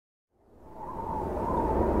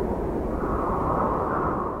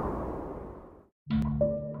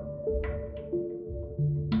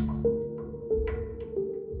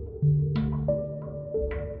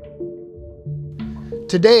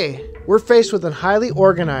Today, we're faced with a highly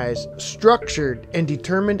organized, structured, and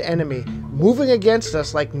determined enemy moving against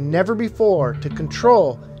us like never before to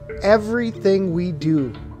control everything we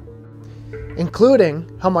do,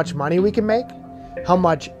 including how much money we can make, how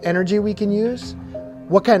much energy we can use,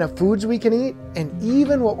 what kind of foods we can eat, and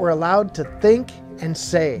even what we're allowed to think and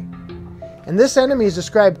say. And this enemy is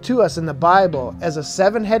described to us in the Bible as a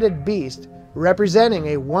seven-headed beast representing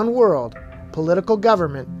a one-world political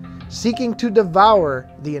government seeking to devour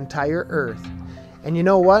the entire earth. And you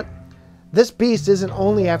know what? This beast isn't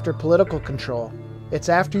only after political control, it's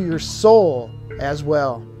after your soul as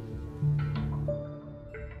well.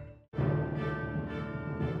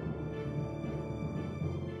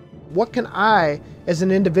 What can I, as an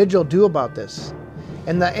individual, do about this?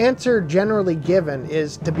 And the answer generally given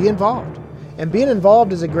is to be involved. And being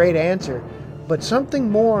involved is a great answer, but something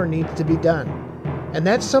more needs to be done. And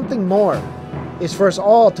that something more is for us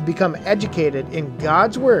all to become educated in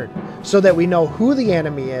God's Word so that we know who the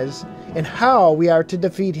enemy is and how we are to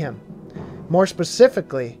defeat him. More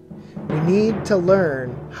specifically, we need to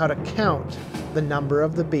learn how to count the number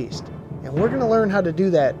of the beast. And we're going to learn how to do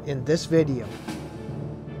that in this video.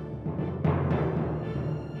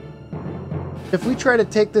 If we try to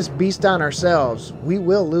take this beast on ourselves, we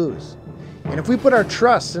will lose. And if we put our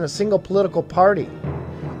trust in a single political party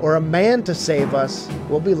or a man to save us,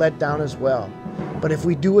 we'll be let down as well. But if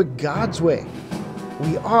we do it God's way,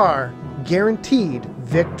 we are guaranteed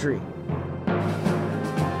victory.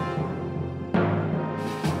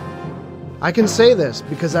 I can say this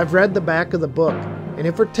because I've read the back of the book, and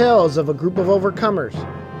it foretells of a group of overcomers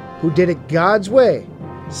who did it God's way,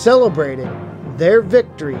 celebrating their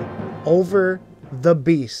victory over the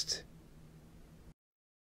beast.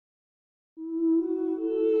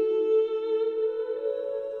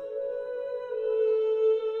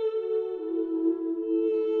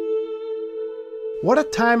 What a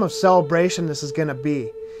time of celebration this is going to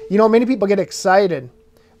be. You know, many people get excited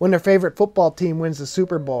when their favorite football team wins the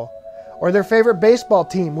Super Bowl or their favorite baseball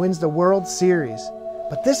team wins the World Series.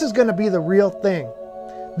 But this is going to be the real thing.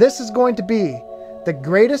 This is going to be the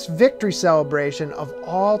greatest victory celebration of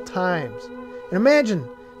all times. And imagine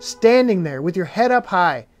standing there with your head up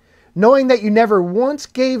high, knowing that you never once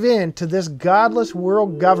gave in to this godless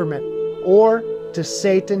world government or to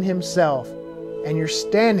Satan himself. And you're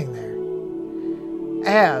standing there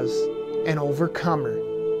as an overcomer,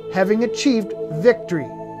 having achieved victory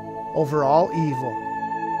over all evil.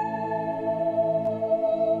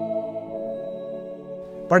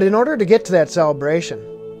 But in order to get to that celebration,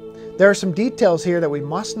 there are some details here that we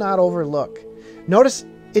must not overlook. Notice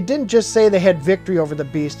it didn't just say they had victory over the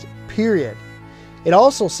beast, period. It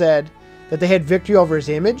also said that they had victory over his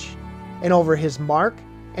image and over his mark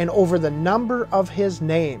and over the number of his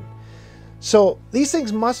name. So these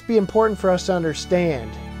things must be important for us to understand,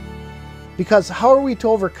 because how are we to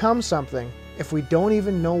overcome something if we don't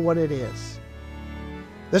even know what it is?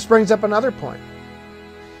 This brings up another point.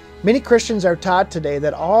 Many Christians are taught today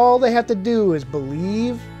that all they have to do is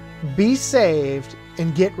believe, be saved,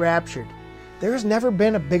 and get raptured. There has never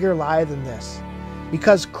been a bigger lie than this,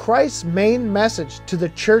 because Christ's main message to the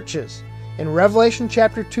churches in Revelation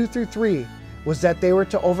chapter 2 through 3 was that they were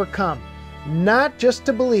to overcome, not just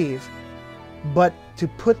to believe, but to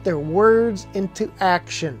put their words into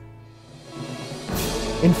action.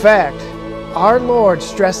 In fact, our Lord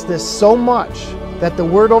stressed this so much that the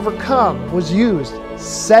word overcome was used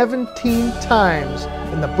 17 times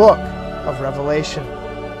in the book of Revelation.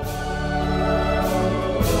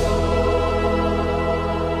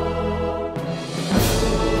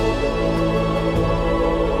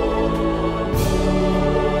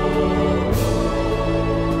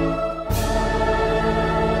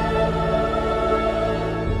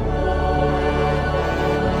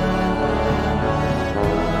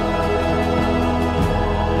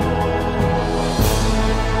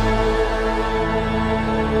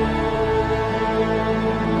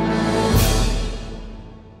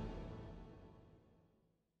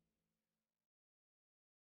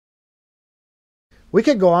 We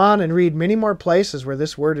could go on and read many more places where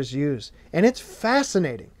this word is used, and it's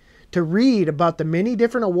fascinating to read about the many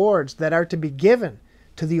different awards that are to be given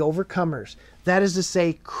to the overcomers. That is to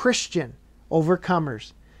say, Christian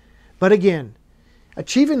overcomers. But again,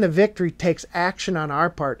 achieving the victory takes action on our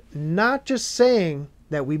part, not just saying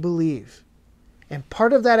that we believe. And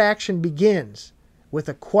part of that action begins with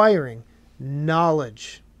acquiring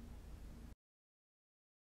knowledge.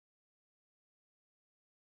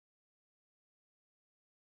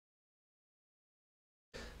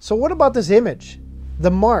 So what about this image, the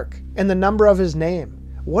mark, and the number of his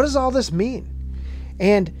name? What does all this mean?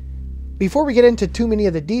 And Before we get into too many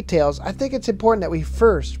of the details, I think it's important that we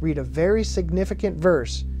first read a very significant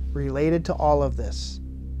verse related to all of this.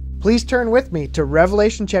 Please turn with me to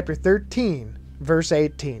Revelation chapter 13, verse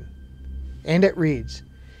 18. And it reads,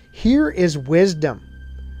 "Here is wisdom.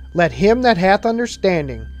 Let him that hath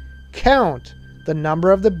understanding count the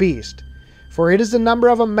number of the beast, for it is the number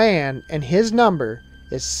of a man, and his number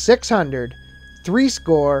is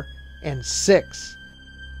 666.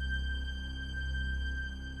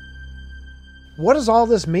 What does all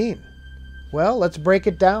this mean? Well, let's break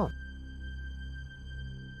it down.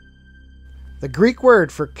 The Greek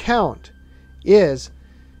word for count is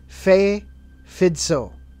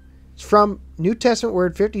phe-fidso. It's from New Testament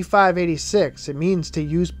word 5586. It means to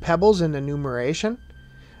use pebbles in enumeration,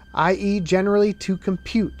 i.e. generally to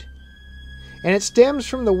compute. And it stems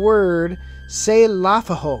from the word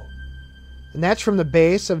selaphaho, and that's from the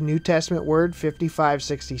base of New Testament word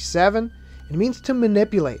 5567. It means to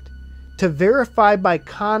manipulate, to verify by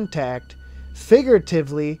contact,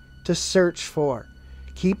 figuratively to search for.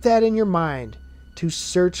 Keep that in your mind, to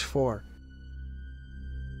search for.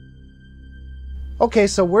 Okay,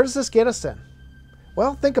 so where does this get us then?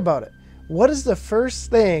 Well, think about it. What is the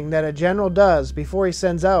first thing that a general does before he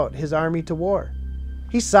sends out his army to war?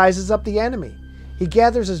 He sizes up the enemy. He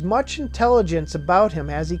gathers as much intelligence about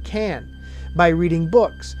him as he can by reading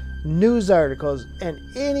books, news articles, and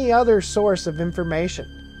any other source of information,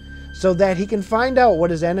 so that he can find out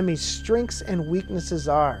what his enemy's strengths and weaknesses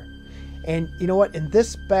are. And you know what? In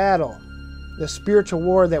this battle, the spiritual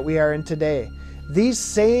war that we are in today, these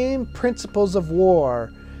same principles of war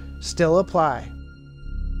still apply.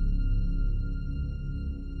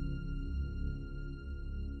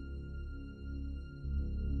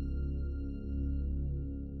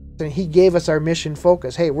 And he gave us our mission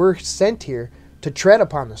focus. Hey, we're sent here to tread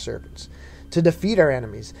upon the serpents, to defeat our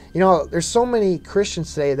enemies. You know, there's so many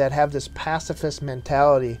Christians today that have this pacifist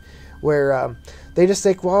mentality where they just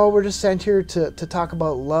think, well, we're just sent here to talk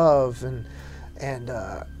about love and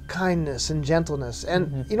kindness and gentleness.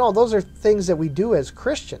 And, you know, those are things that we do as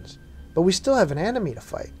Christians, but we still have an enemy to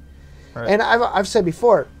fight. Right. And I've said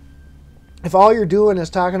before, if all you're doing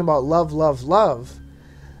is talking about love, love, love,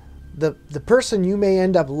 the person you may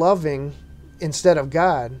end up loving instead of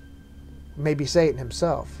God may be Satan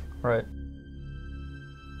himself. Right.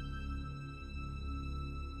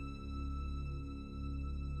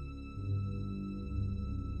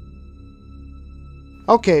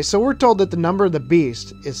 Okay, so we're told that the number of the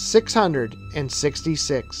beast is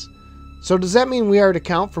 666. So does that mean we are to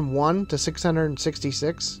count from 1 to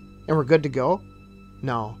 666 and we're good to go?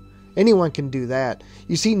 No. Anyone can do that.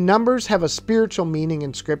 You see, numbers have a spiritual meaning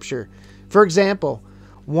in Scripture. For example,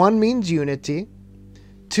 1 means unity,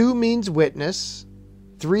 2 means witness,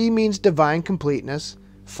 3 means divine completeness,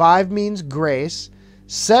 5 means grace,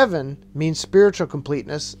 7 means spiritual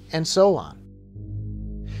completeness, and so on.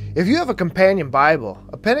 If you have a companion Bible,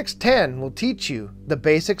 Appendix 10 will teach you the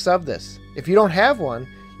basics of this. If you don't have one,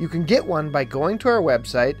 you can get one by going to our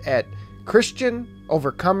website at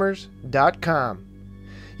christianovercomers.com.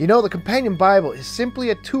 You know, the companion Bible is simply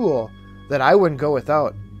a tool that I wouldn't go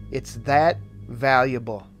without. It's that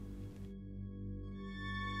valuable.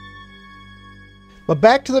 But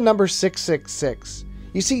back to the number 666.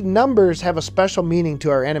 You see, numbers have a special meaning to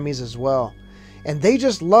our enemies as well. And they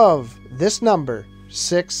just love this number,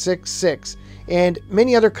 666, and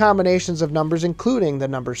many other combinations of numbers, including the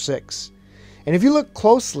number 6. And if you look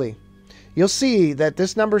closely, you'll see that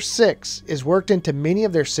this number 6 is worked into many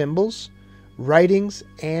of their symbols, writings,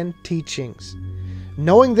 and teachings.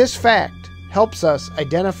 Knowing this fact helps us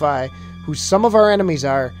identify who some of our enemies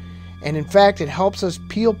are, and in fact it helps us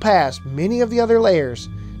peel past many of the other layers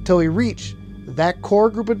till we reach that core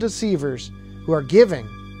group of deceivers who are giving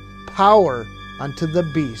power unto the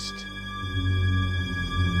beast.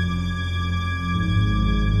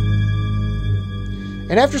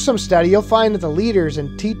 And after some study, you'll find that the leaders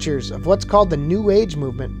and teachers of what's called the New Age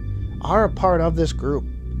movement are a part of this group.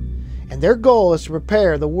 And their goal is to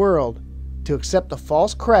prepare the world to accept the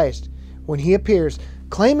false Christ when he appears,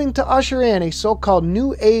 claiming to usher in a so-called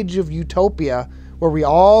new age of utopia where we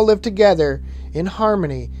all live together in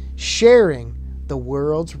harmony, sharing the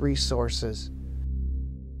world's resources.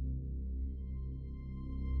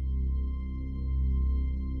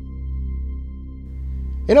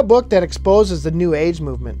 In a book that exposes the New Age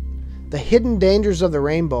movement, The Hidden Dangers of the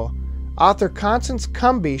Rainbow, author Constance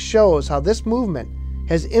Cumby shows how this movement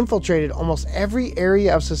has infiltrated almost every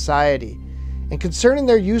area of society. And concerning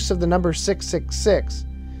their use of the number 666,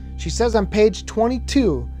 she says on page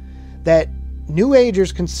 22 that New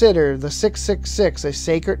Agers consider the 666 a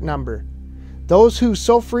sacred number. Those who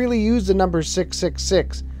so freely use the number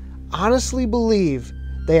 666 honestly believe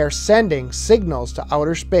they are sending signals to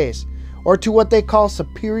outer space, or to what they call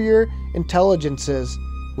superior intelligences,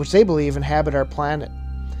 which they believe inhabit our planet.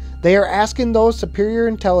 They are asking those superior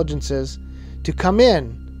intelligences to come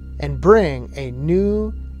in and bring a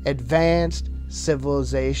new, advanced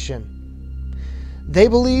civilization. They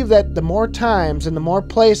believe that the more times and the more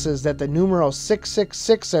places that the numeral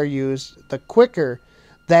 666 are used, the quicker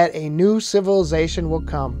that a new civilization will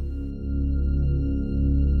come.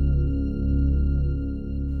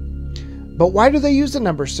 But why do they use the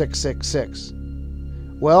number 666?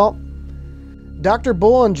 Well, Dr.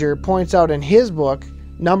 Bullinger points out in his book,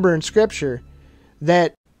 Number in Scripture,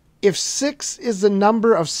 that if 6 is the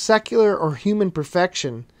number of secular or human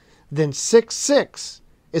perfection, then 66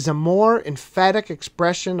 is a more emphatic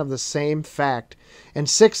expression of the same fact, and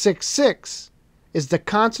 666 is the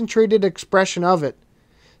concentrated expression of it.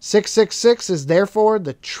 666 is therefore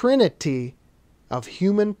the trinity of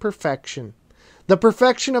human perfection, the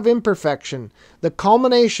perfection of imperfection, the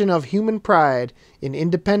culmination of human pride in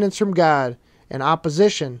independence from God and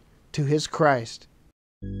opposition to His Christ.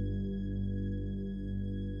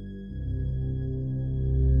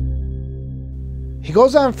 He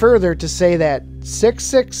goes on further to say that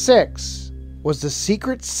 666 was the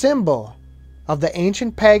secret symbol of the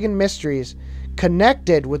ancient pagan mysteries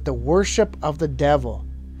connected with the worship of the devil.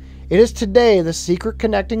 It is today the secret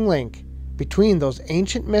connecting link between those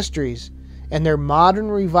ancient mysteries and their modern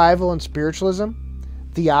revival in spiritualism,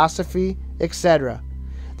 theosophy, etc.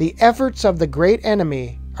 The efforts of the great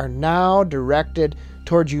enemy are now directed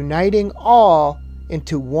towards uniting all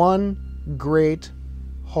into one great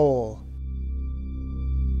whole.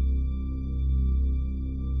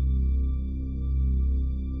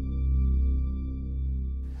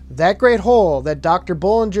 That great whole that Dr.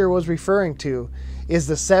 Bullinger was referring to is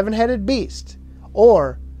the seven-headed beast,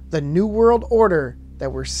 or the New World Order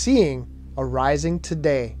that we're seeing arising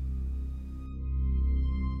today.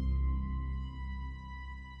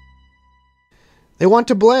 They want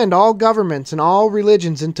to blend all governments and all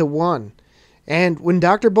religions into one. And when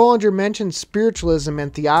Dr. Bullinger mentions spiritualism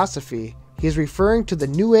and theosophy, he is referring to the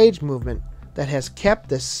New Age movement that has kept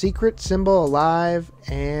this secret symbol alive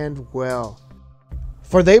and well.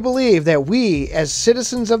 For they believe that we, as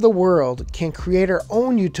citizens of the world, can create our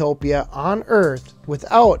own utopia on earth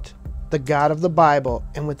without the God of the Bible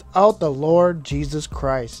and without the Lord Jesus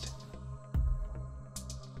Christ.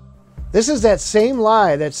 This is that same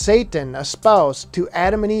lie that Satan espoused to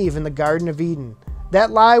Adam and Eve in the Garden of Eden.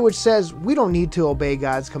 That lie which says we don't need to obey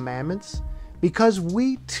God's commandments because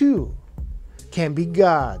we too can be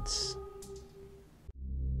gods.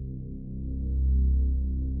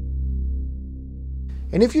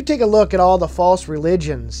 And if you take a look at all the false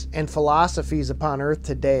religions and philosophies upon earth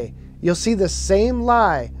today, you'll see the same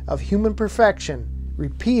lie of human perfection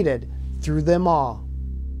repeated through them all,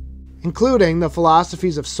 including the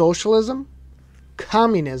philosophies of socialism,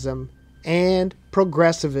 communism, and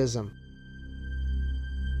progressivism.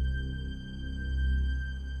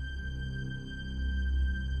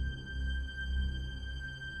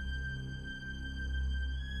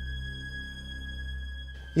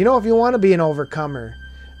 You know, if you want to be an overcomer,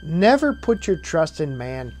 never put your trust in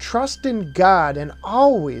man. Trust in God, and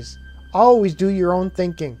always do your own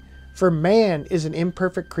thinking. For man is an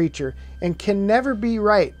imperfect creature and can never be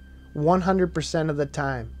right 100% of the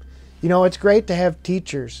time. You know, it's great to have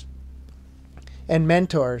teachers and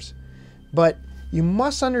mentors, but you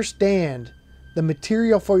must understand the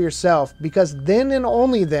material for yourself, because then and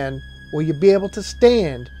only then will you be able to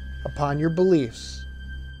stand upon your beliefs.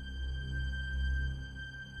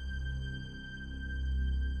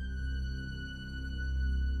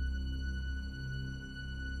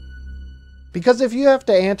 Because if you have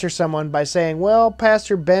to answer someone by saying, well,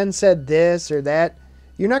 Pastor Ben said this or that,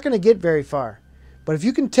 you're not going to get very far. But if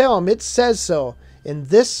you can tell them it says so in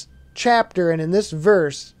this chapter and in this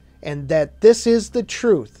verse, and that this is the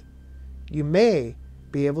truth, you may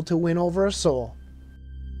be able to win over a soul.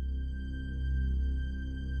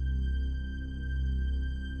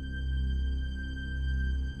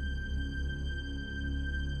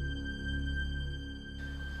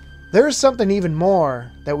 There is something even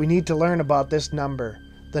more that we need to learn about this number,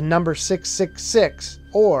 the number 666,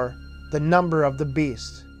 or the number of the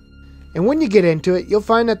beast. And when you get into it, you'll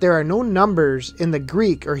find that there are no numbers in the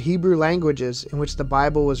Greek or Hebrew languages in which the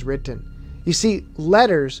Bible was written. You see,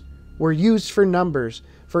 letters were used for numbers,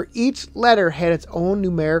 for each letter had its own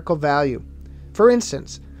numerical value. For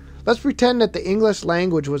instance, let's pretend that the English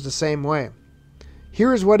language was the same way.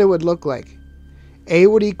 Here is what it would look like. A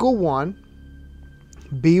would equal 1.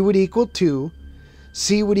 B would equal 2,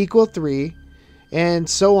 C would equal 3, and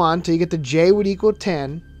so on till you get to J would equal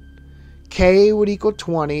 10, K would equal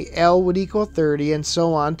 20, L would equal 30, and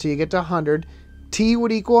so on till you get to 100. T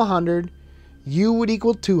would equal 100, U would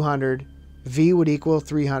equal 200, V would equal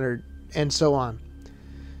 300, and so on.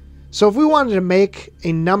 So if we wanted to make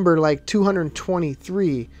a number like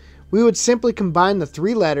 223, we would simply combine the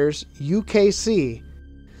three letters UKC.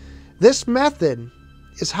 This method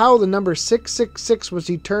is how the number 666 was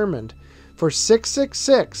determined, for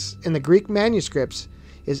 666 in the Greek manuscripts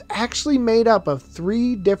is actually made up of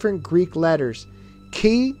three different Greek letters,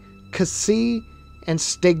 chi, kasi, and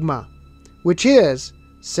stigma, which is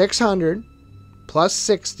 600 plus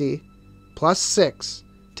 60 plus 6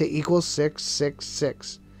 to equal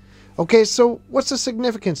 666. Okay, so what's the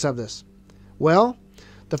significance of this? Well,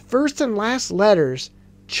 the first and last letters,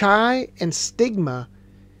 chi and stigma,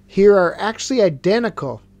 here are actually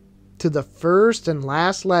identical to the first and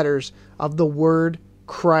last letters of the word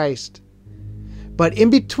Christ. But in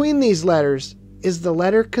between these letters is the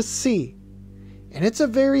letter kasi, and it's a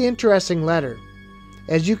very interesting letter.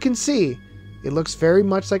 As you can see, it looks very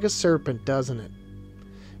much like a serpent, doesn't it?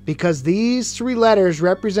 Because these three letters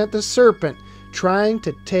represent the serpent trying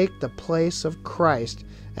to take the place of Christ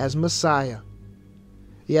as Messiah.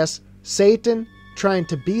 Yes, Satan trying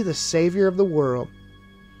to be the Savior of the world.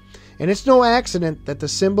 And it's no accident that the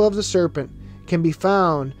symbol of the serpent can be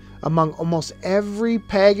found among almost every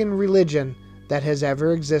pagan religion that has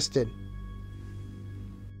ever existed.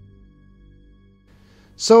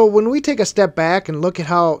 So when we take a step back and look at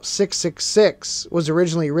how 666 was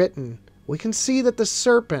originally written, we can see that the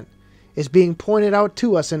serpent is being pointed out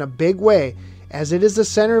to us in a big way, as it is the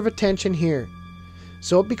center of attention here.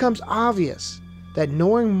 So it becomes obvious that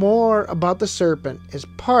knowing more about the serpent is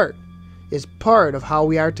part of how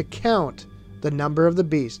we are to count the number of the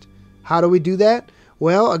beast. How do we do that?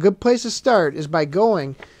 Well, a good place to start is by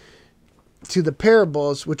going to the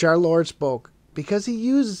parables which our Lord spoke, because he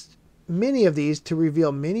used many of these to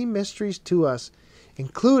reveal many mysteries to us,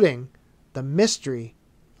 including the mystery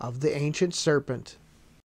of the ancient serpent.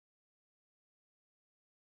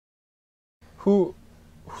 Who's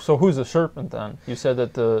the serpent then? You said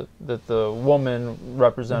that the woman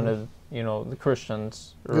represented, the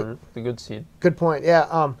Christians or the good seed. Good point. Yeah.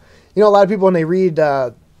 A lot of people when they read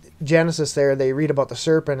Genesis, they read about the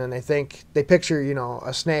serpent and they picture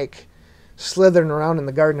a snake slithering around in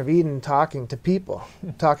the Garden of Eden talking to people,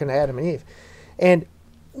 talking to Adam and Eve. And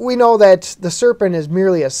we know that the serpent is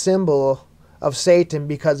merely a symbol of Satan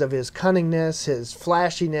because of his cunningness, his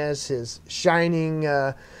flashiness, his shining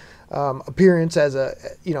appearance as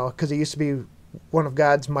because he used to be one of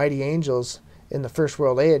God's mighty angels in the first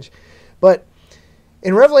world age. But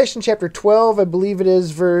in Revelation chapter 12, I believe it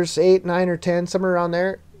is verse 8, 9, or 10, somewhere around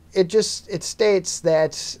there, it states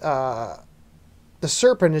that the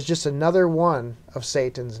serpent is just another one of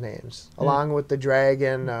Satan's names, along with the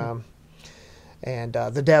dragon and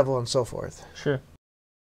the devil and so forth. Sure.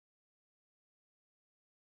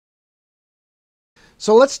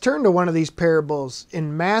 So let's turn to one of these parables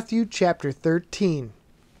in Matthew chapter 13,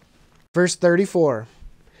 verse 34.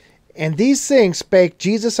 And these things spake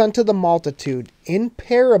Jesus unto the multitude in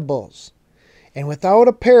parables, and without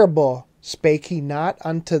a parable spake he not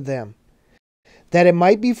unto them, that it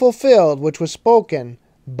might be fulfilled which was spoken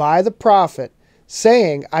by the prophet,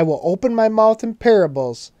 saying, I will open my mouth in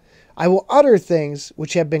parables, I will utter things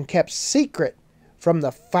which have been kept secret from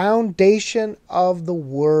the foundation of the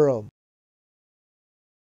world.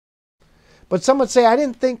 But some would say, I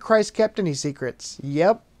didn't think Christ kept any secrets.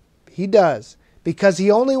 Yep, he does, because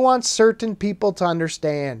he only wants certain people to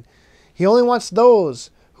understand. He only wants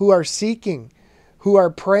those who are seeking, who are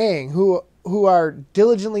praying, who are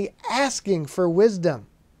diligently asking for wisdom.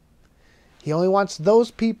 He only wants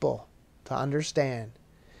those people to understand.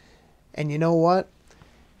 And you know what?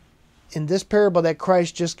 In this parable that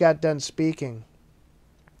Christ just got done speaking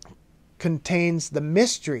contains the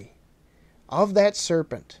mystery of that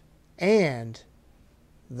serpent and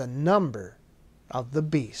the number of the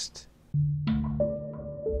beast.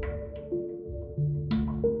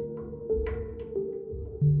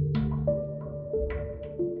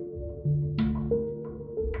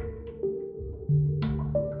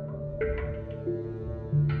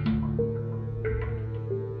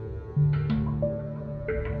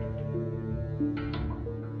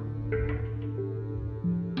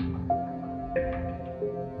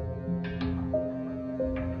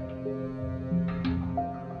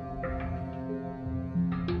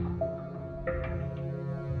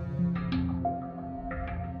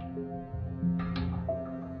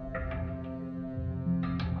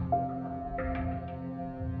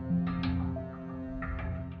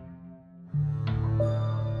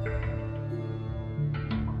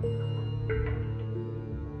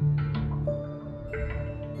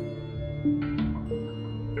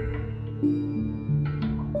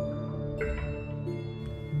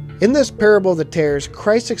 In this parable of the tares,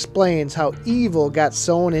 Christ explains how evil got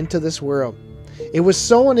sown into this world. It was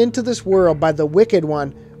sown into this world by the wicked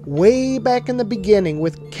one way back in the beginning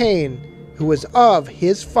with Cain, who was of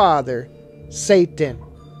his father, Satan.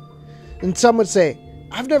 And some would say,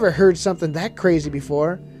 I've never heard something that crazy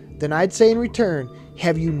before. Then I'd say in return,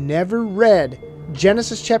 have you never read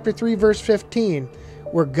Genesis chapter 3 verse 15,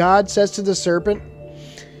 where God says to the serpent,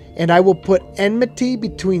 and I will put enmity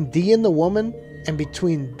between thee and the woman, and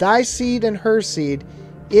between thy seed and her seed,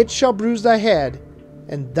 it shall bruise thy head,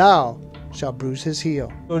 and thou shalt bruise his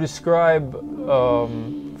heel. So describe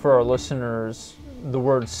for our listeners the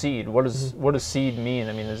word seed. What does seed mean?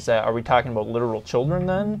 I mean, are we talking about literal children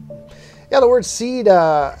then? Yeah, the word seed,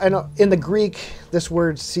 I know in the Greek, this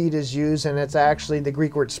word seed is used, and it's actually the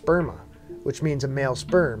Greek word sperma, which means a male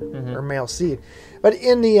sperm or male seed. But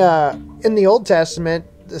in the Old Testament,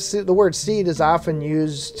 the word seed is often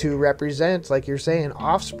used to represent, like you're saying,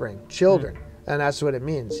 offspring, children, and that's what it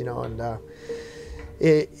means, and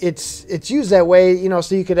it's used that way,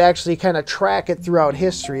 so you could actually kind of track it throughout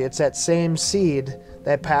history. It's that same seed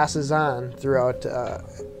that passes on throughout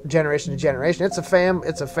generation to generation. It's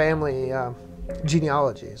a family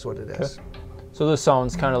genealogy is what it is. Okay. So this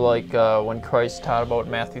sounds kind of like when Christ taught about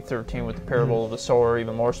Matthew 13 with the parable of the sower,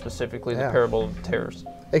 even more specifically the parable of the tares.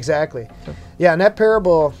 Exactly. Yeah, and that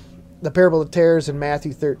parable, the parable of tares in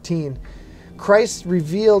Matthew 13, Christ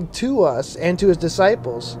revealed to us and to his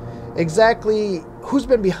disciples exactly who's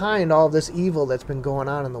been behind all this evil that's been going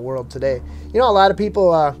on in the world today. A lot of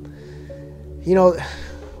people,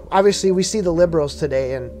 obviously we see the liberals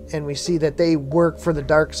today and we see that they work for the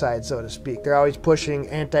dark side, so to speak. They're always pushing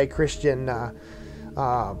anti-Christian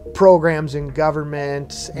programs in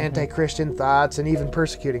government, anti-Christian thoughts, and even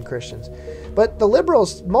persecuting Christians. But the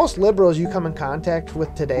liberals, most liberals you come in contact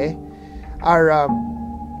with today are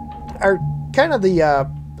kind of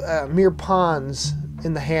the mere pawns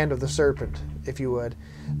in the hand of the serpent, if you would.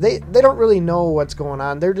 They don't really know what's going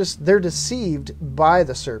on. They're deceived by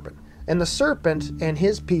the serpent. And the serpent and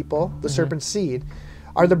his people, the serpent's seed,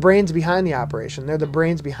 are the brains behind the operation. They're the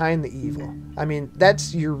brains behind the evil. I mean,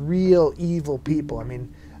 that's your real evil people. I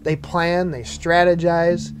mean, they plan, they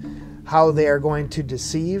strategize how they are going to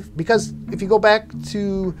deceive. Because if you go back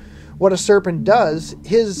to what a serpent does,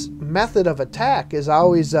 his method of attack is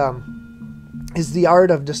always is the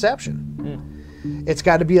art of deception. It's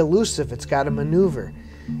got to be elusive. It's got to maneuver.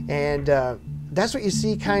 And that's what you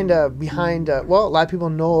see kind of behind, a lot of people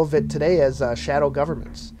know of it today as shadow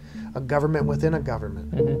governments, a government within a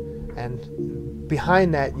government. And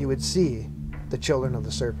behind that, you would see the children of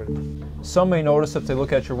the serpent. Some may notice if they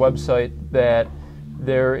look at your website that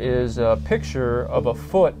there is a picture of a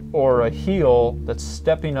foot or a heel that's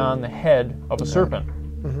stepping on the head of a serpent.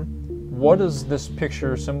 What does this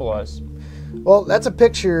picture symbolize? Well, that's a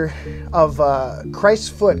picture of Christ's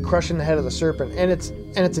foot crushing the head of the serpent, and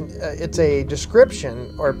it's a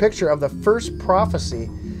description or a picture of the first prophecy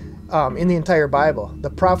in the entire Bible. The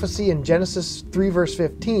prophecy in Genesis 3 verse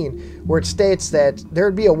 15, where it states that there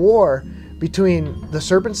would be a war between the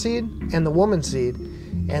serpent seed and the woman seed,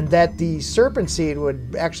 and that the serpent seed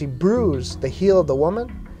would actually bruise the heel of the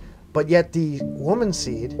woman, but yet the woman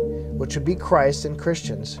seed, which would be Christ and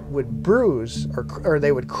Christians, would bruise or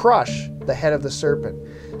they would crush the head of the serpent.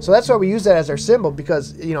 So that's why we use that as our symbol,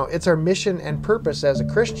 because it's our mission and purpose as a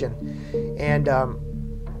Christian, and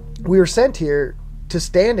we were sent here to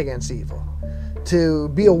stand against evil, to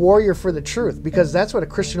be a warrior for the truth, because that's what a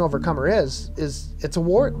Christian overcomer is it's a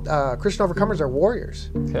war. Christian overcomers are warriors.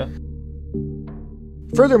 Okay.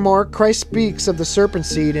 Furthermore, Christ speaks of the serpent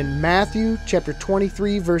seed in Matthew chapter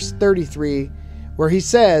 23, verse 33, where he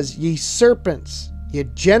says, "Ye serpents, ye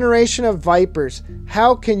generation of vipers,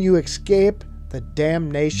 how can you escape the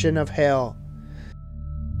damnation of hell?"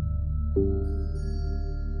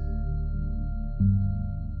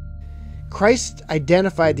 Christ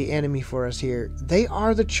identified the enemy for us here. They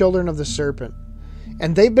are the children of the serpent,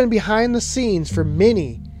 and they've been behind the scenes for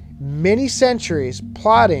many, many centuries,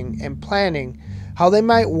 plotting and planning how they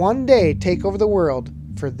might one day take over the world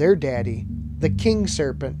for their daddy, the king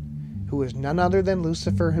serpent, who is none other than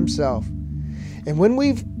Lucifer himself. And when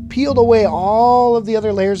we've peeled away all of the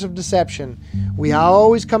other layers of deception, we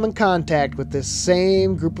always come in contact with this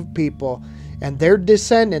same group of people and their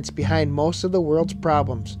descendants behind most of the world's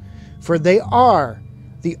problems, for they are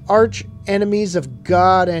the arch enemies of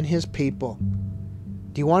God and his people.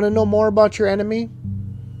 Do you want to know more about your enemy?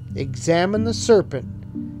 Examine the serpent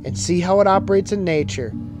and see how it operates in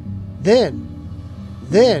nature. Then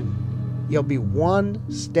you'll be one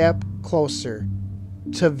step closer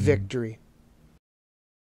to victory.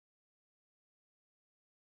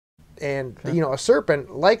 And, you know, a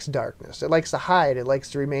serpent likes darkness. It likes to hide. It likes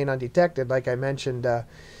to remain undetected, like I mentioned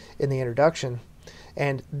in the introduction.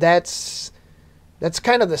 And that's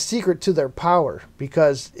kind of the secret to their power,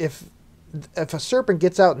 because if a serpent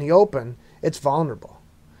gets out in the open, it's vulnerable.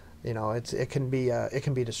 You know, it can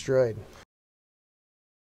be destroyed.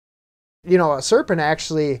 You know, a serpent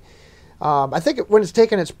actually, I think when it's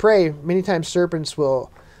taking its prey, many times serpents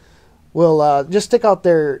will just stick out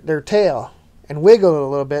their tail and wiggle it a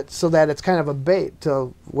little bit so that it's kind of a bait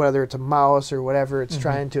to whether it's a mouse or whatever it's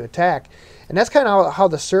trying to attack. And that's kind of how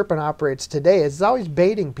the serpent operates today. It's always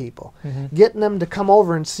baiting people, getting them to come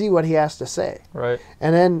over and see what he has to say. Right.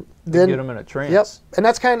 And then get them in a trance. Yep. And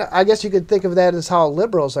that's kind of, I guess you could think of that as how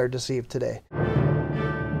liberals are deceived today.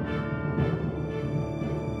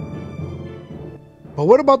 But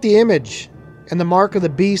what about the image and the mark of the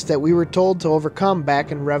beast that we were told to overcome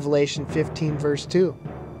back in Revelation 15 verse 2?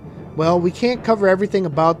 Well, we can't cover everything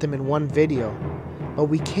about them in one video, but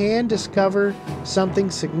we can discover something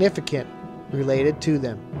significant related to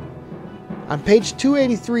them. On page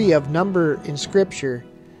 283 of Number in Scripture,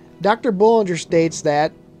 Dr. Bullinger states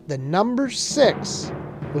that the number 6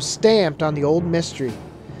 was stamped on the old mystery.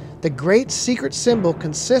 The great secret symbol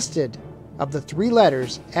consisted of the 3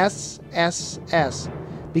 letters SSS,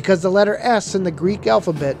 because the letter S in the Greek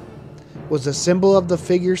alphabet was the symbol of the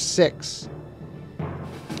figure 6.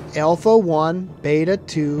 Alpha 1, Beta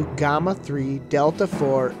 2, Gamma 3, Delta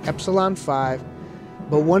 4, Epsilon 5.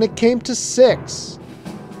 But when it came to 6,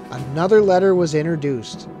 another letter was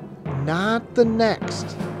introduced. Not the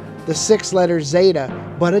next, the 6th letter Zeta,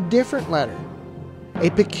 but a different letter. A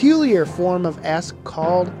peculiar form of S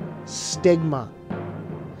called stigma.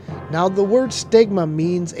 Now the word stigma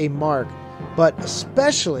means a mark, but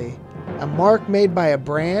especially a mark made by a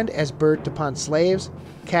brand as burnt upon slaves,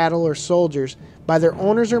 cattle, or soldiers by their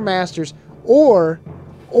owners or masters, or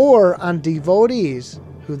on devotees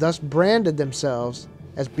who thus branded themselves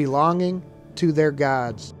as belonging to their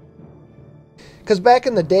gods. Because back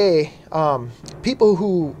in the day, people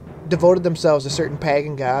who devoted themselves to certain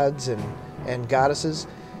pagan gods and goddesses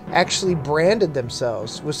actually branded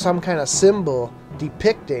themselves with some kind of symbol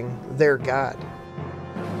depicting their god.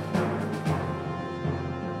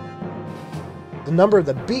 The number of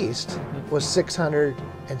the beast was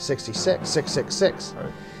 666, 666.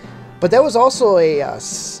 Right. But that was also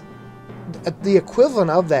the equivalent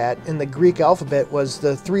of that in the Greek alphabet was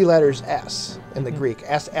the 3 letters S in the Greek,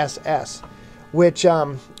 SSS, which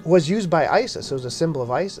was used by Isis. It was a symbol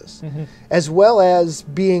of Isis, as well as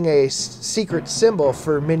being a secret symbol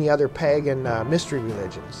for many other pagan mystery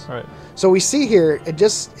religions. Right. So we see here, it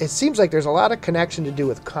seems like there's a lot of connection to do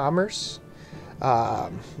with commerce,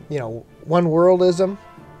 you know, one worldism,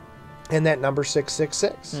 and that number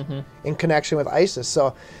 666 in connection with ISIS.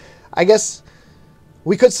 So I guess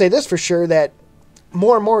we could say this for sure, that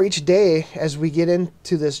more and more each day as we get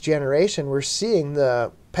into this generation, we're seeing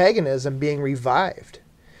the paganism being revived.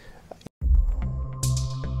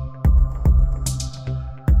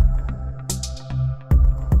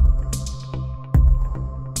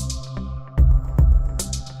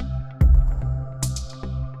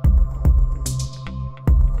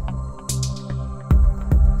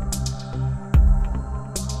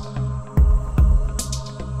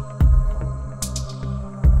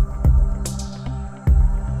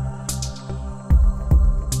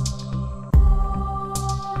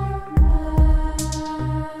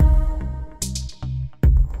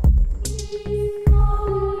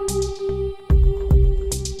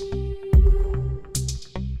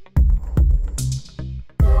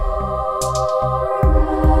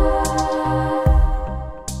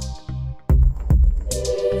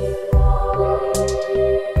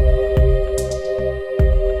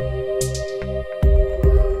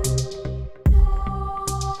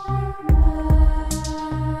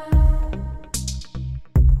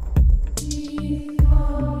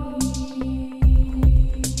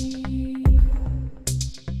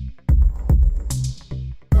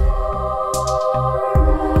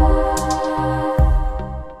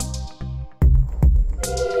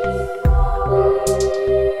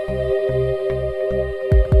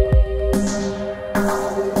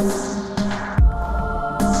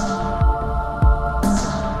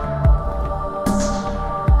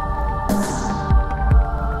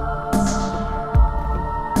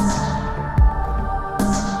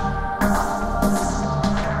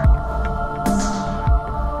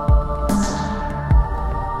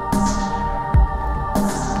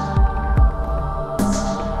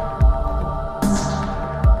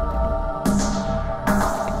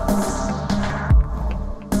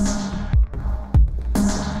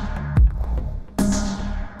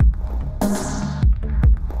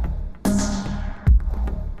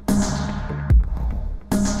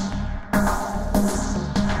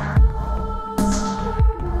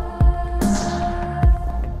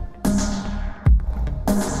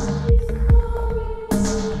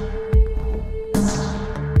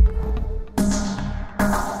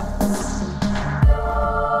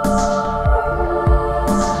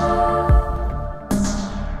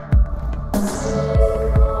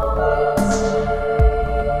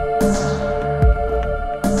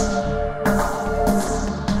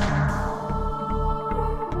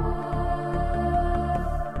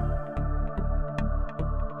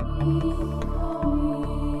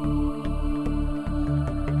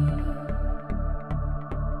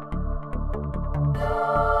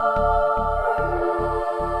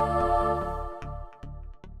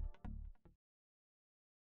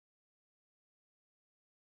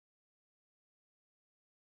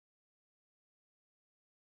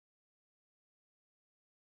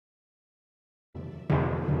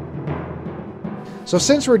 So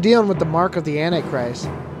since we're dealing with the mark of the Antichrist,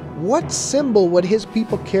 what symbol would his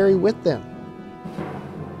people carry with them?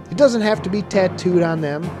 It doesn't have to be tattooed on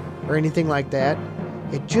them or anything like that.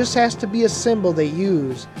 It just has to be a symbol they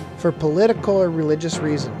use for political or religious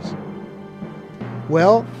reasons.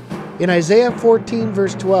 Well, in Isaiah 14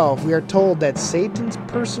 verse 12, we are told that Satan's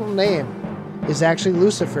personal name is actually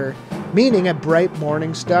Lucifer, meaning a bright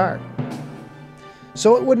morning star.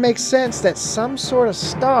 So it would make sense that some sort of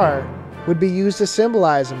star would be used to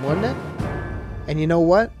symbolize him, wouldn't it? And you know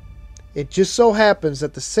what? It just so happens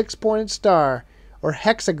that the six-pointed star, or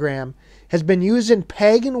hexagram, has been used in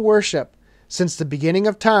pagan worship since the beginning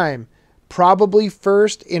of time, probably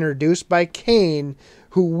first introduced by Cain,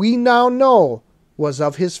 who we now know was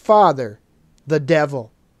of his father, the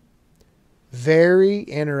devil. Very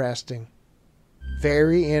interesting.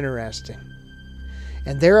 Very interesting.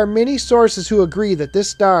 And there are many sources who agree that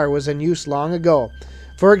this star was in use long ago.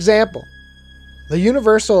 For example, the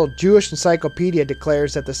Universal Jewish Encyclopedia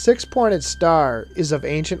declares that the six-pointed star is of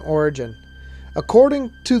ancient origin,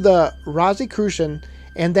 according to the Rosicrucian,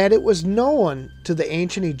 and that it was known to the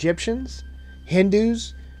ancient Egyptians,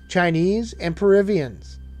 Hindus, Chinese, and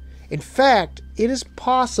Peruvians. In fact, it is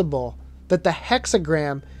possible that the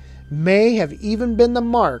hexagram may have even been the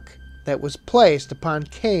mark that was placed upon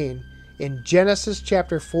Cain in Genesis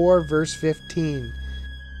chapter 4, verse 15.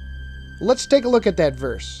 Let's take a look at that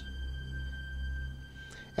verse.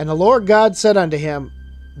 And the Lord God said unto him,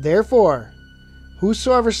 Therefore,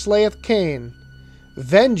 whosoever slayeth Cain,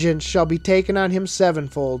 vengeance shall be taken on him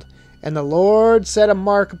sevenfold. And the Lord set a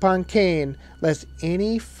mark upon Cain, lest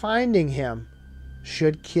any finding him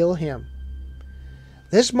should kill him.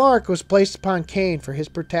 This mark was placed upon Cain for his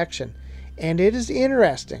protection, and it is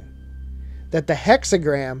interesting that the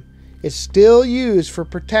hexagram is still used for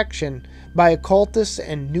protection by occultists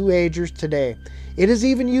and New Agers today. It is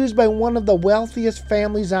even used by one of the wealthiest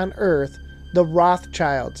families on earth, the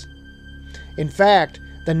Rothschilds. In fact,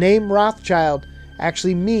 the name Rothschild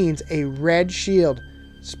actually means a red shield,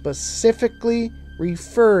 specifically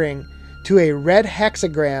referring to a red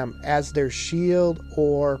hexagram as their shield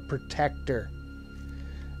or protector.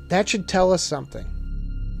 That should tell us something.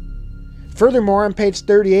 Furthermore, on page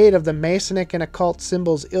 38 of the Masonic and Occult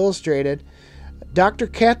Symbols Illustrated, Dr.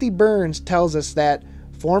 Kathy Burns tells us that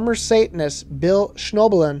former Satanist Bill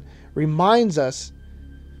Schnoebelen reminds us,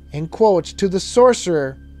 in quotes, to the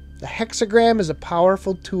sorcerer, the hexagram is a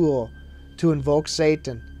powerful tool to invoke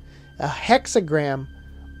Satan. A hexagram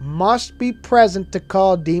must be present to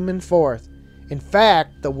call demon forth. In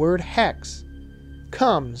fact, the word hex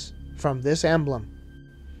comes from this emblem.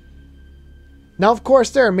 Now, of course,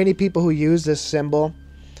 there are many people who use this symbol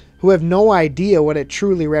who have no idea what it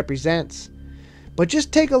truly represents. But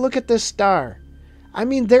just take a look at this star. I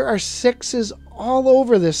mean, there are sixes all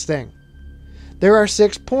over this thing. There are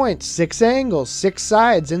 6 points, 6 angles, 6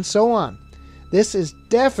 sides, and so on. This is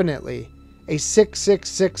definitely a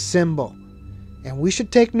 666 symbol. And we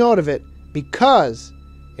should take note of it because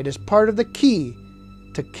it is part of the key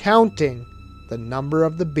to counting the number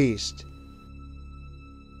of the beast.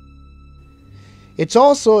 It's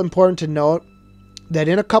also important to note that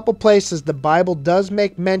in a couple places the Bible does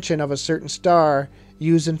make mention of a certain star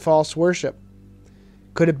used in false worship.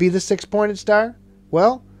 Could it be the six-pointed star?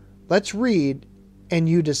 Well, let's read and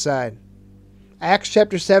you decide. Acts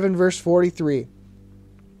chapter 7 verse 43.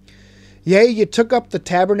 Yea, you took up the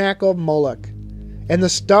tabernacle of Moloch, and the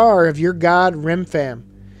star of your god Remphan,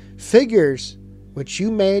 figures which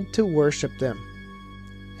you made to worship them.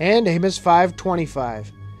 And Amos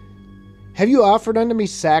 5:25. Have you offered unto me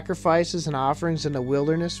sacrifices and offerings in the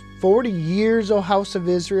wilderness 40 years, O house of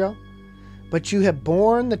Israel? But you have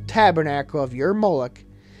borne the tabernacle of your Moloch,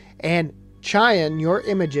 and Chion your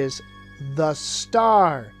images, the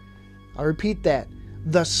star. I'll repeat that.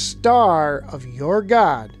 The star of your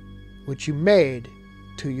God, which you made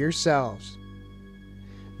to yourselves.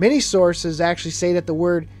 Many sources actually say that the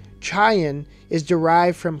word Chion is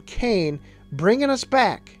derived from Cain, bringing us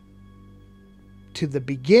back to the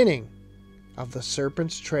beginning of the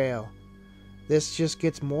serpent's trail. This just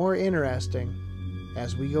gets more interesting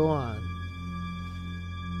as we go on.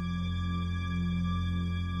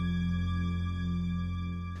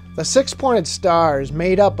 The six-pointed star is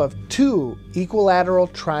made up of 2 equilateral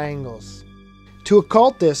triangles. To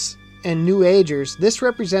occultists and New Agers, this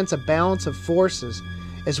represents a balance of forces,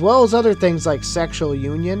 as well as other things like sexual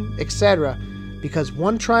union, etc., because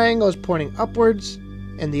one triangle is pointing upwards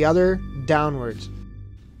and the other downwards.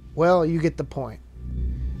 Well, you get the point.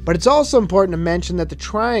 But it's also important to mention that the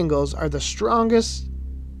triangles are the strongest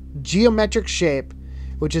geometric shape,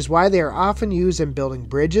 which is why they are often used in building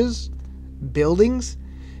bridges, buildings,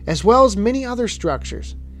 as well as many other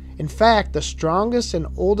structures. In fact, the strongest and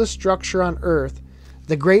oldest structure on earth,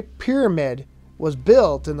 the Great Pyramid, was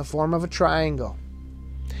built in the form of a triangle.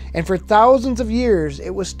 And for thousands of years,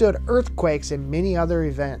 it withstood earthquakes and many other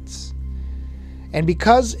events. And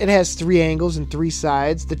because it has 3 angles and 3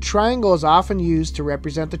 sides, the triangle is often used to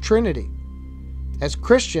represent the Trinity. As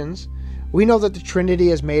Christians, we know that the Trinity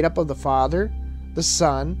is made up of the Father, the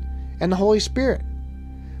Son, and the Holy Spirit.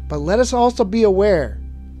 But let us also be aware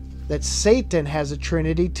that Satan has a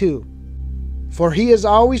Trinity too, for he is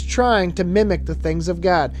always trying to mimic the things of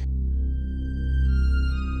God.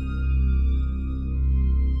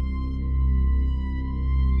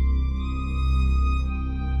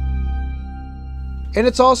 And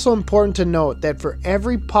it's also important to note that for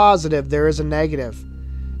every positive there is a negative,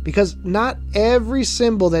 because not every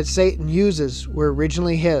symbol that Satan uses were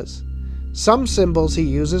originally his. Some symbols he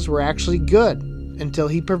uses were actually good until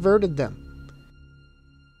he perverted them.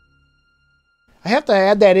 I have to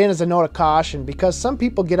add that in as a note of caution because some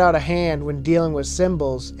people get out of hand when dealing with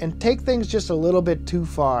symbols and take things just a little bit too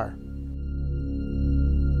far.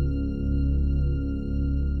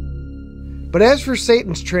 But as for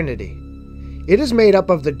Satan's Trinity, it is made up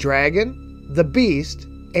of the dragon, the beast,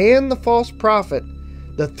 and the false prophet,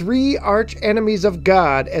 the 3 arch enemies of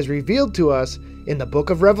God as revealed to us in the book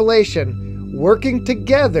of Revelation, working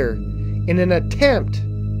together in an attempt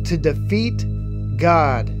to defeat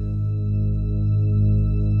God.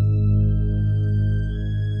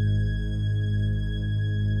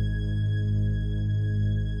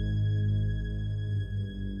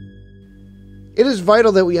 It is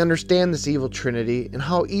vital that we understand this evil trinity and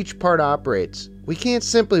how each part operates. We can't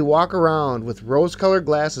simply walk around with rose-colored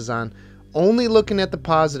glasses on, only looking at the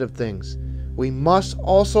positive things. We must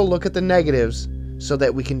also look at the negatives so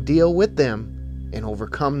that we can deal with them and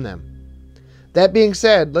overcome them. That being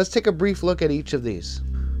said, let's take a brief look at each of these.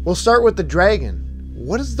 We'll start with the dragon.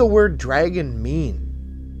 What does the word dragon mean?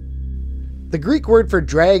 The Greek word for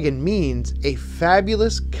dragon means a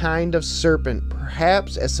fabulous kind of serpent,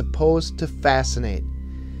 perhaps as supposed to fascinate,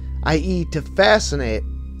 i.e. to fascinate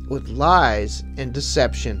with lies and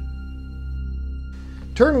deception.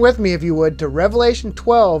 Turn with me, if you would, to Revelation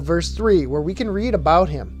 12, verse 3, where we can read about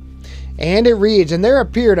him. And it reads, "And there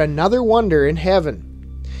appeared another wonder in heaven.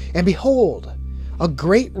 And behold, a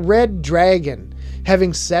great red dragon,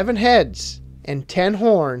 having 7 heads, and 10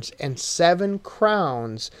 horns, and 7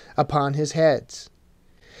 crowns upon his heads.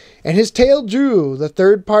 And his tail drew the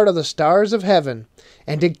 3rd part of the stars of heaven,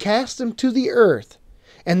 and did cast them to the earth.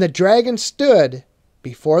 And the dragon stood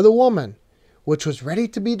before the woman, which was ready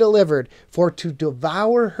to be delivered, for to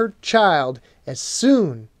devour her child as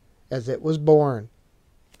soon as it was born.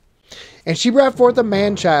 And she brought forth a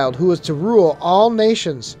man-child, who was to rule all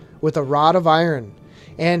nations with a rod of iron.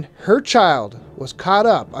 And her child was caught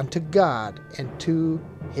up unto God and to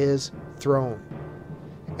his throne.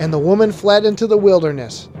 And the woman fled into the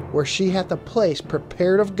wilderness, where she hath a place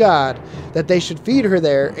prepared of God, that they should feed her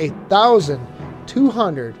there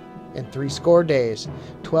 1,260 days,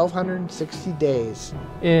 1,260 days."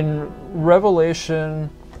 In Revelation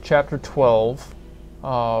chapter 12,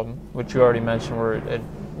 which you already mentioned, where it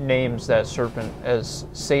names that serpent as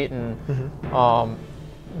Satan,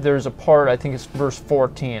 there's a part, I think it's verse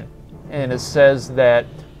 14, and it says that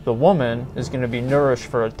the woman is going to be nourished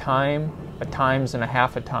for a times and a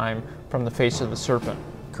half a time from the face of the serpent.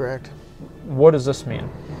 Correct. What does this mean?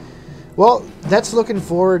 Well, that's looking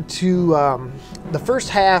forward to the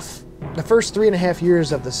first 3.5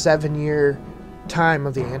 years of the 7-year time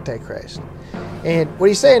of the Antichrist. And what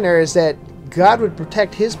he's saying there is that God would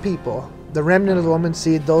protect his people, the remnant of the woman's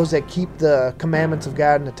seed, those that keep the commandments of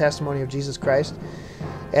God and the testimony of Jesus Christ.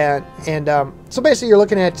 And so basically you're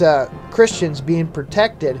looking at Christians being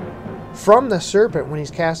protected from the serpent when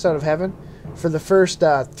he's cast out of heaven for the first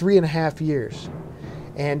 3.5 years.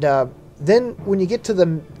 And then when you get to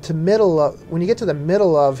the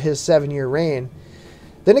middle of his 7-year reign,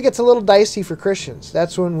 then it gets a little dicey for Christians.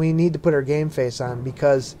 That's when we need to put our game face on,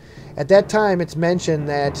 because at that time it's mentioned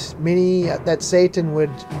that Satan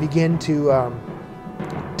would begin to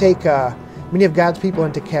take many of God's people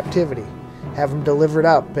into captivity, have them delivered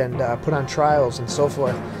up and put on trials and so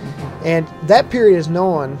forth. And that period is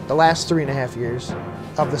known, the last 3.5 years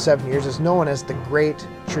of the 7 years, is known as the Great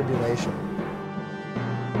Tribulation.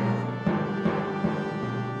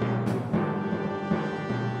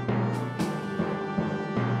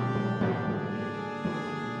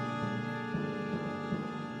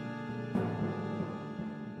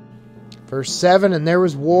 Verse 7, "And there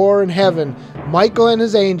was war in heaven. Michael and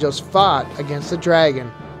his angels fought against the dragon,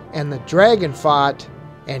 and the dragon fought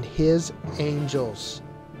and his angels."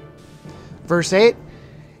 Verse 8,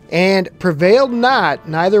 and prevailed not,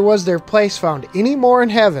 neither was their place found any more in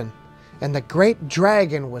heaven. And the great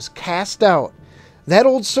dragon was cast out, that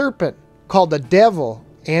old serpent, called the devil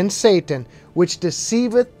and Satan, which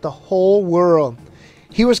deceiveth the whole world.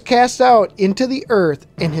 He was cast out into the earth,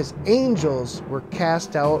 and his angels were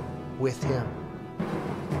cast out with him.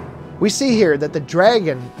 We see here that the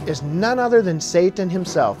dragon is none other than Satan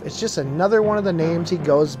himself. It's just another one of the names he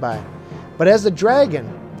goes by. But as the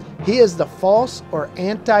dragon, he is the false or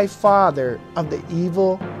anti-father of the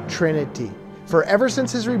evil Trinity. For ever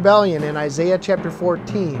since his rebellion in Isaiah chapter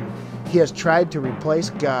 14, he has tried to replace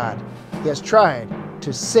God. He has tried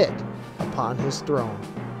to sit upon his throne.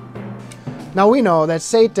 Now we know that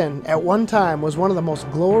Satan at one time was one of the most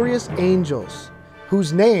glorious angels,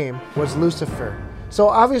 whose name was Lucifer. So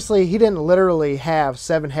obviously he didn't literally have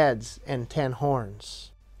 7 heads and 10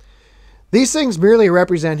 horns. These things merely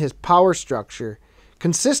represent his power structure,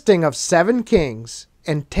 consisting of 7 kings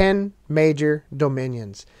and 10 major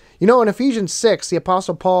dominions. You know, in Ephesians 6, the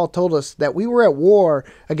Apostle Paul told us that we were at war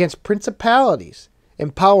against principalities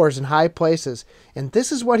and powers in high places. And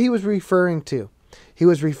this is what he was referring to. He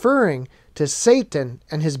was referring to Satan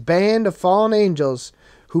and his band of fallen angels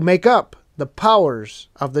who make up the powers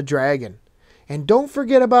of the dragon. And don't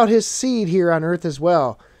forget about his seed here on earth as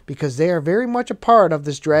well, because they are very much a part of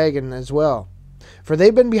this dragon as well. For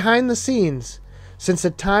they've been behind the scenes since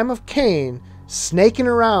the time of Cain, snaking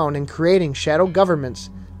around and creating shadow governments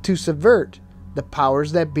to subvert the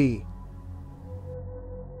powers that be.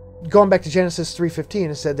 Going back to Genesis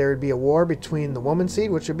 3:15, it said there would be a war between the woman's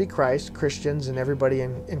seed, which would be Christ, Christians, and everybody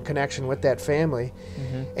in connection with that family,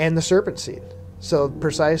 and the serpent seed. So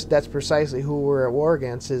that's precisely who we're at war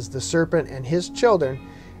against, is the serpent and his children,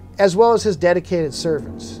 as well as his dedicated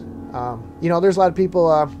servants. You know, there's a lot of people,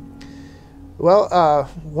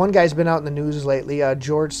 one guy's been out in the news lately,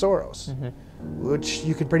 George Soros, which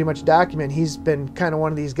you can pretty much document. He's been kind of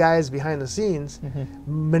one of these guys behind the scenes,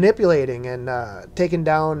 manipulating and taking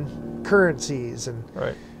down currencies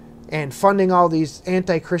and funding all these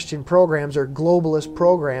anti-Christian programs or globalist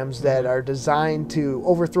programs that are designed to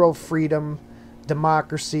overthrow freedom,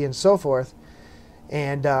 democracy, and so forth,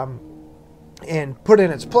 and put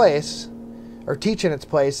in its place, or teach in its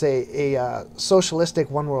place, a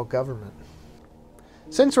socialistic one-world government.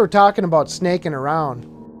 Since we're talking about snaking around,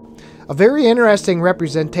 a very interesting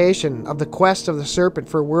representation of the quest of the serpent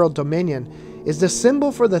for world dominion is the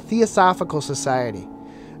symbol for the Theosophical Society.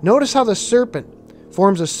 Notice how the serpent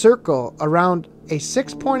forms a circle around a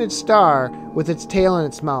 6-pointed star with its tail in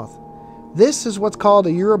its mouth. This is what's called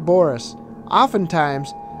a Ouroboros.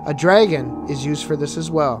 Oftentimes, a dragon is used for this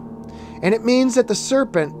as well. And it means that the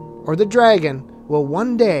serpent, or the dragon, will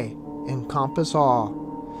one day encompass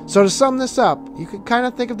all. So to sum this up, you could kind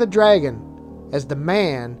of think of the dragon as the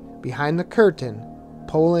man behind the curtain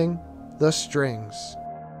pulling the strings.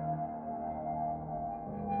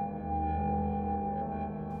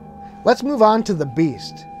 Let's move on to the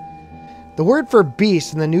beast. The word for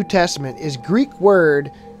beast in the New Testament is Greek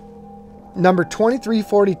word number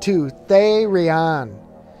 2342, therion,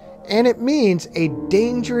 and it means a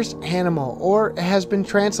dangerous animal, or it has been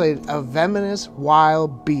translated a venomous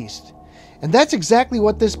wild beast. And that's exactly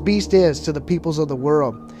what this beast is to the peoples of the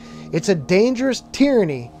world. It's a dangerous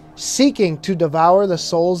tyranny seeking to devour the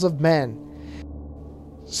souls of men.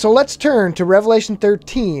 So let's turn to Revelation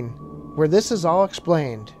 13, where this is all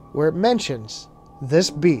explained, where it mentions this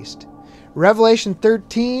beast. Revelation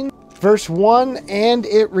 13, verse 1, and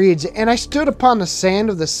it reads, "And I stood upon the sand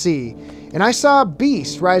of the sea, and I saw a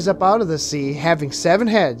beast rise up out of the sea, having 7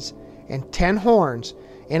 heads and 10 horns,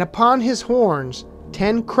 and upon his horns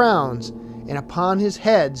 10 crowns, and upon his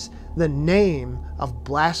heads the name of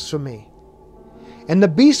blasphemy. And the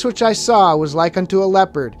beast which I saw was like unto a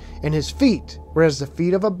leopard, and his feet were as the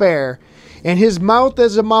feet of a bear, and his mouth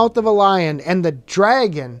as the mouth of a lion. And the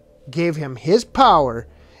dragon gave him his power,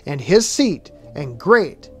 and his seat, and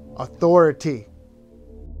great authority."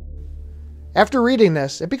 After reading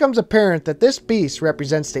this, it becomes apparent that this beast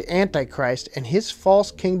represents the Antichrist and his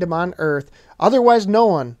false kingdom on earth, otherwise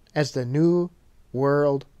known as the New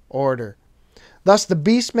World Order. Thus, the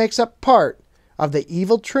beast makes up part of the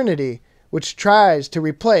evil trinity which tries to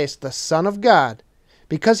replace the Son of God,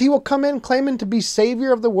 because he will come in claiming to be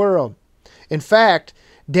Savior of the world. In fact,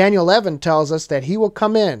 Daniel 11 tells us that he will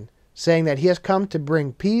come in, saying that he has come to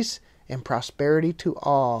bring peace and prosperity to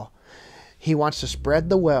all. He wants to spread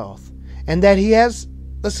the wealth, and that he has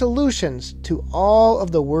the solutions to all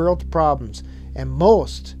of the world's problems, and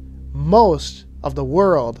most of the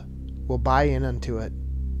world will buy in unto it.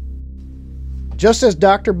 Just as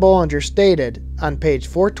Dr. Bollinger stated on page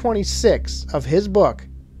 426 of his book,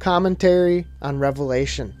 Commentary on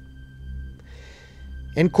Revelation.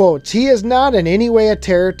 In quotes, he is not in any way a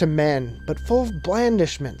terror to men, but full of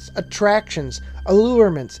blandishments, attractions,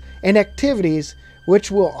 allurements, and activities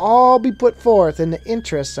which will all be put forth in the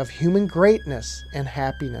interests of human greatness and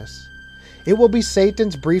happiness. It will be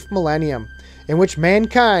Satan's brief millennium, in which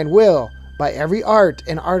mankind will, by every art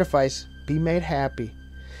and artifice, be made happy.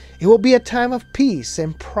 It will be a time of peace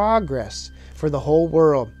and progress for the whole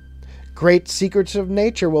world. Great secrets of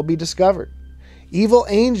nature will be discovered. Evil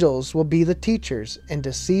angels will be the teachers, and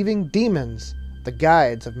deceiving demons the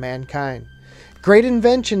guides of mankind. Great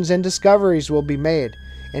inventions and discoveries will be made,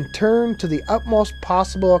 and turned to the utmost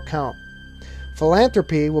possible account.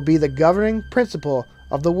 Philanthropy will be the governing principle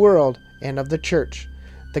of the world and of the church.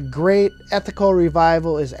 The great ethical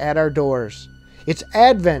revival is at our doors. Its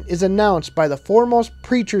advent is announced by the foremost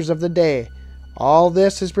preachers of the day. All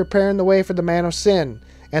this is preparing the way for the man of sin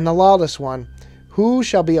and the lawless one, who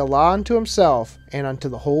shall be a law unto himself and unto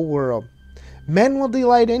the whole world. Men will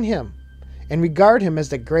delight in him and regard him as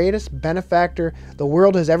the greatest benefactor the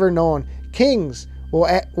world has ever known. Kings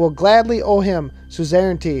will gladly owe him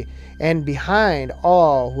suzerainty, and behind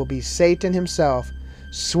all will be Satan himself,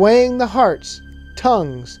 swaying the hearts,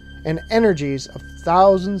 tongues, and energies of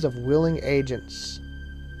thousands of willing agents.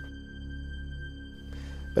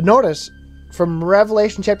 But notice from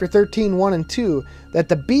Revelation chapter 13, 1 and 2, that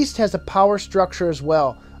the beast has a power structure as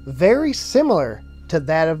well, very similar to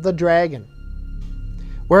that of the dragon.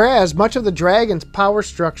 Whereas much of the dragon's power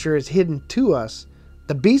structure is hidden to us,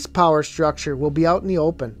 the beast's power structure will be out in the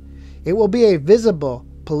open. It will be a visible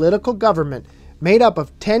political government made up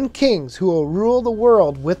of 10 kings who will rule the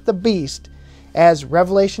world with the beast, as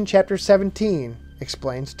Revelation chapter 17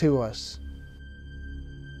 explains to us.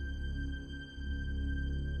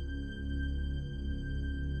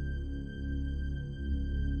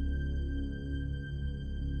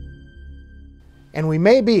 And we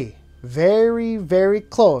may be very, very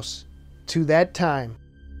close to that time.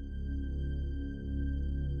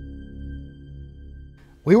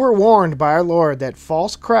 We were warned by our Lord that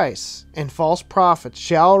false Christs and false prophets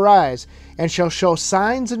shall arise and shall show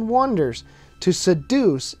signs and wonders to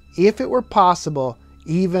seduce, if it were possible,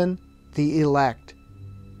 even the elect.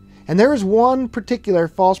 And there is one particular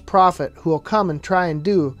false prophet who will come and try and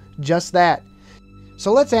do just that.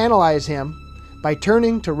 So let's analyze him by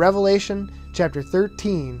turning to Revelation chapter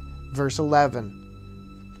 13, verse 11.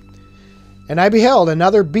 And I beheld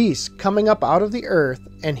another beast coming up out of the earth,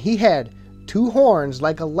 and he had 2 horns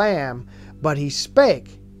like a lamb, but he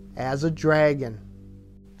spake as a dragon.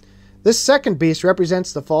 This second beast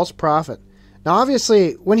represents the false prophet. Now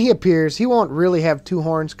obviously, when he appears, he won't really have 2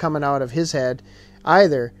 horns coming out of his head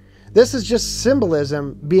either. This is just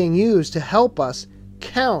symbolism being used to help us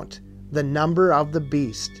count the number of the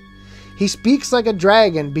beast. He speaks like a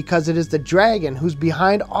dragon because it is the dragon who's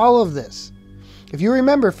behind all of this. If you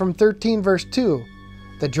remember from 13 verse 2,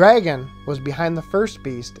 the dragon was behind the first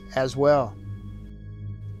beast as well.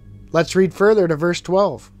 Let's read further to verse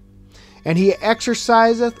 12. And he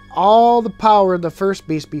exerciseth all the power of the first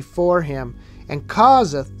beast before him, and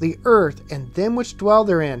causeth the earth and them which dwell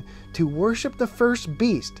therein to worship the first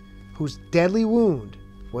beast, whose deadly wound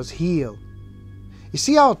was healed. You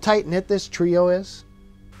see how tight-knit this trio is?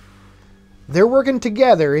 They're working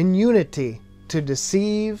together in unity to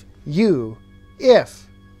deceive you, if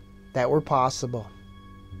that were possible.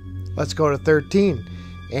 Let's go to 13.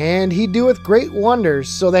 And he doeth great wonders,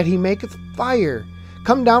 so that he maketh fire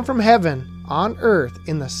come down from heaven on earth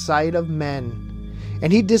in the sight of men.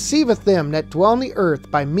 And he deceiveth them that dwell on the earth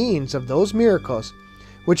by means of those miracles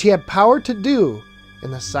which he had power to do in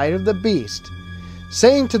the sight of the beast,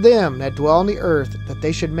 saying to them that dwell on the earth that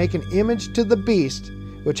they should make an image to the beast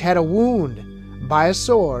which had a wound by a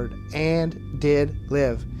sword and did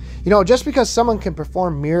live. You know, just because someone can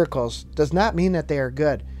perform miracles does not mean that they are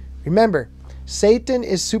good. Remember, Satan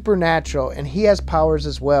is supernatural and he has powers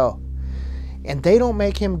as well, and they don't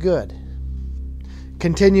make him good.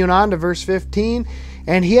 Continuing on to verse 15,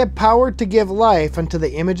 and he had power to give life unto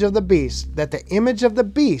the image of the beast, that the image of the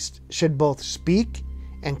beast should both speak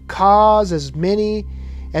and cause as many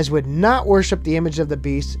as would not worship the image of the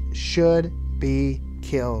beast should be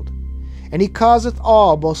killed. And he causeth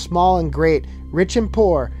all, both small and great, rich and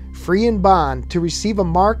poor, free and bond, to receive a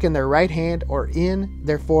mark in their right hand or in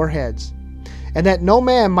their foreheads, and that no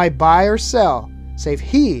man might buy or sell, save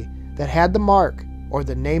he that had the mark, or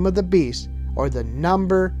the name of the beast, or the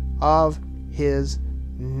number of his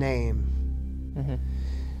name.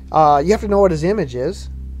 You have to know what his image is.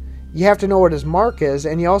 You have to know what his mark is,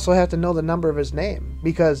 and you also have to know the number of his name.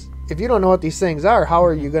 Because if you don't know what these things are, how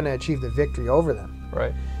are you going to achieve the victory over them?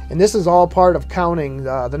 Right. And this is all part of counting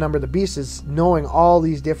the number of the beast, is knowing all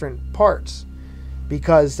these different parts.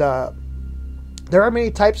 because there are many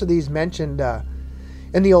types of these mentioned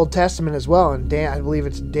in the Old Testament as well. And I believe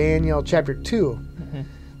it's Daniel chapter 2. Mm-hmm.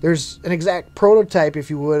 There's an exact prototype, if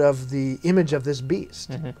you would, of the image of this beast.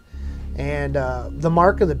 Mm-hmm. And the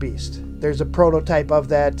mark of the beast. There's a prototype of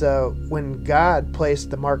that when God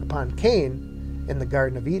placed the mark upon Cain in the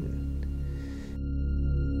Garden of Eden.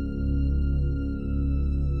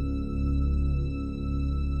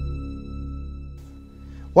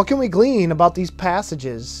 What can we glean about these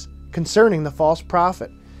passages concerning the false prophet?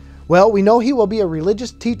 Well, we know he will be a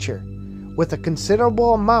religious teacher with a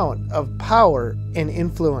considerable amount of power and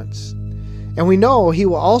influence. And we know he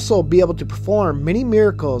will also be able to perform many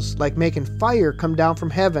miracles like making fire come down from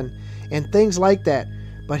heaven and things like that.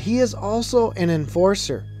 But he is also an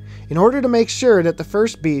enforcer. In order to make sure that the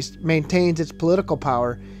first beast maintains its political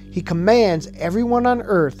power, he commands everyone on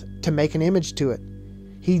earth to make an image to it.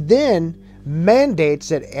 He then mandates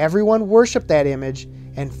that everyone worship that image,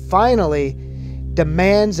 and finally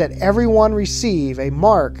demands that everyone receive a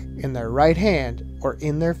mark in their right hand or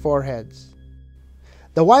in their foreheads.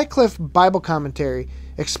 The Wycliffe Bible Commentary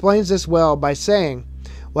explains this well by saying,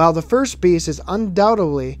 while the first beast is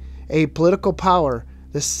undoubtedly a political power,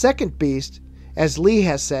 the second beast, as Lee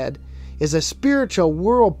has said, is a spiritual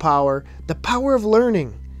world power, the power of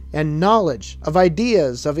learning and knowledge, of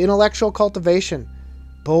ideas, of intellectual cultivation.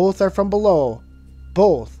 Both are from below,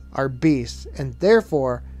 both are beasts, and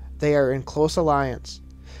therefore they are in close alliance.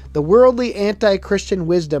 The worldly anti-Christian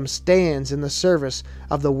wisdom stands in the service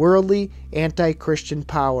of the worldly anti-Christian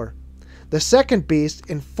power. The second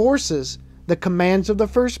beast enforces the commands of the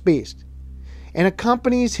first beast and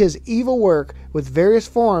accompanies his evil work with various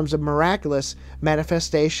forms of miraculous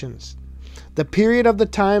manifestations. The period of the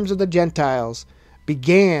times of the Gentiles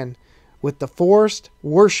began with the forced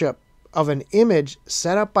worship of an image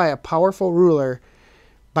set up by a powerful ruler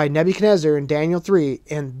by Nebuchadnezzar in Daniel 3,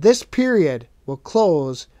 and this period will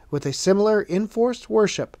close with a similar enforced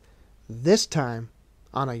worship, this time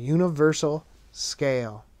on a universal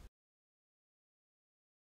scale.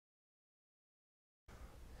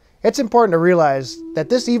 It's important to realize that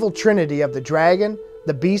this evil trinity of the dragon,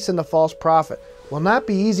 the beast, and the false prophet will not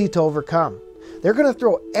be easy to overcome. They're going to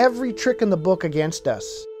throw every trick in the book against us.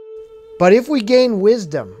 But if we gain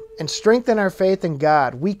wisdom and strengthen our faith in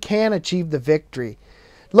God, we can achieve the victory.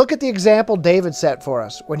 Look at the example David set for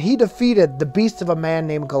us when he defeated the beast of a man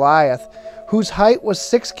named Goliath, whose height was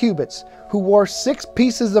 6 cubits, who wore 6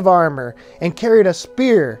 pieces of armor, and carried a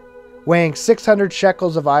spear weighing 600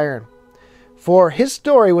 shekels of iron. For his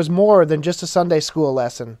story was more than just a Sunday school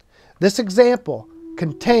lesson. This example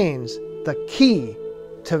contains the key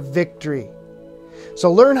to victory. So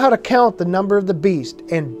learn how to count the number of the beast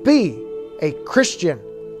and be a Christian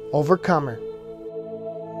overcomer.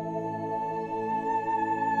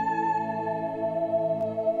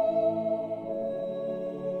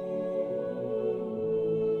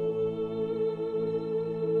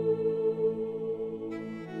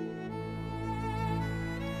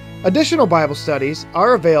 Additional Bible studies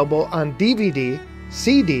are available on DVD,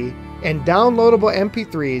 CD, and downloadable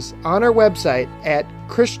MP3s on our website at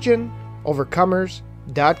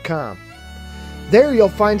ChristianOvercomers.com. There you'll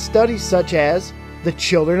find studies such as The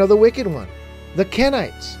Children of the Wicked One, The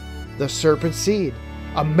Kenites, The Serpent Seed,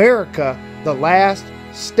 America, The Last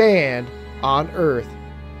Stand on Earth,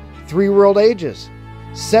 3 World Ages,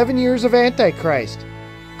 7 Years of Antichrist,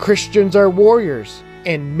 Christians Are Warriors,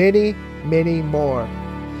 and many, many more.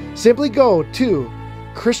 Simply go to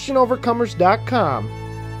ChristianOvercomers.com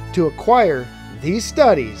to acquire these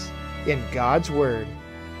studies in God's Word.